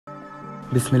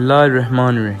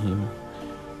बिस्मिल्लाहिर्रहमानिर्रहीम।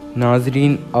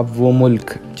 नाजरीन, अब वो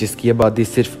मुल्क जिसकी आबादी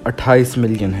सिर्फ 28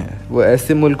 मिलियन है, वो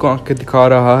ऐसे मुल्क को आंखें दिखा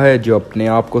रहा है जो अपने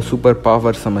आप को सुपर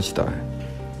पावर समझता है।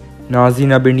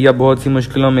 नाजरीन, अब इंडिया बहुत सी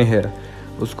मुश्किलों में है।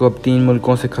 उसको अब 3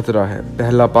 मुल्कों से खतरा है।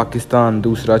 पहला पाकिस्तान,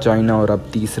 दूसरा चाइना और अब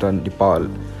तीसरा नेपाल।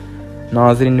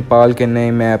 नाजरीन, नेपाल के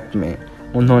नए मैप में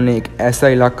उन्होंने एक ऐसा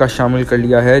इलाका शामिल कर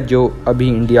लिया है जो अभी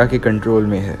इंडिया के कंट्रोल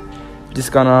में है,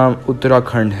 जिसका नाम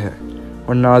उत्तराखंड है।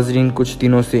 और नाजरीन, कुछ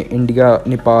दिनों से इंडिया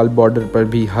नेपाल बॉर्डर पर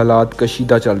भी हालात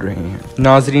कशीदा चल रहे हैं।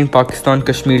 नाजरीन, पाकिस्तान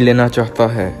कश्मीर लेना चाहता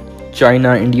है।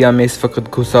 चाइना इंडिया में इस वक्त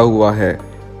घुसा हुआ है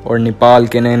और नेपाल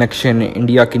के नए नक्शे ने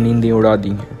इंडिया की नींदें उड़ा दी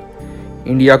हैं।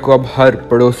 इंडिया को अब हर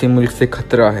पड़ोसी मुल्क से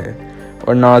खतरा है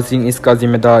और नाजरीन, इसका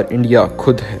जिम्मेदार इंडिया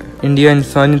खुद है। इंडिया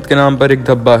इंसानियत के नाम पर एक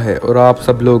धब्बा है और आप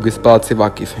सब लोग इस बात से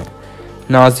वाकिफ़ हैं।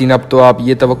 नाजरीन, अब तो आप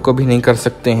ये तवक्को भी नहीं कर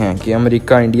सकते हैं कि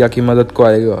अमेरिका इंडिया की मदद को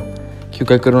आएगा,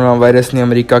 क्योंकि कोरोना वायरस ने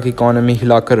अमेरिका की इकॉनमी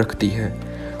हिला कर रख दी है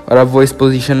और अब वो इस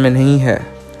पोजीशन में नहीं है।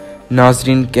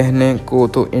 नाजरीन, कहने को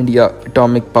तो इंडिया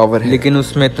एटॉमिक पावर है, लेकिन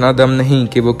उसमें इतना दम नहीं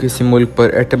कि वो किसी मुल्क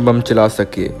पर एटम बम चला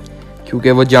सके,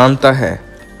 क्योंकि वो जानता है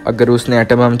अगर उसने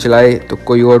एटम बम चलाए तो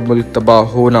कोई और मुल्क तबाह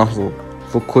हो ना हो,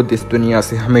 वो खुद इस दुनिया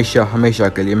से हमेशा हमेशा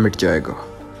के लिए मिट जाएगा।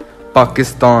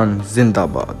 पाकिस्तान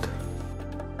जिंदाबाद।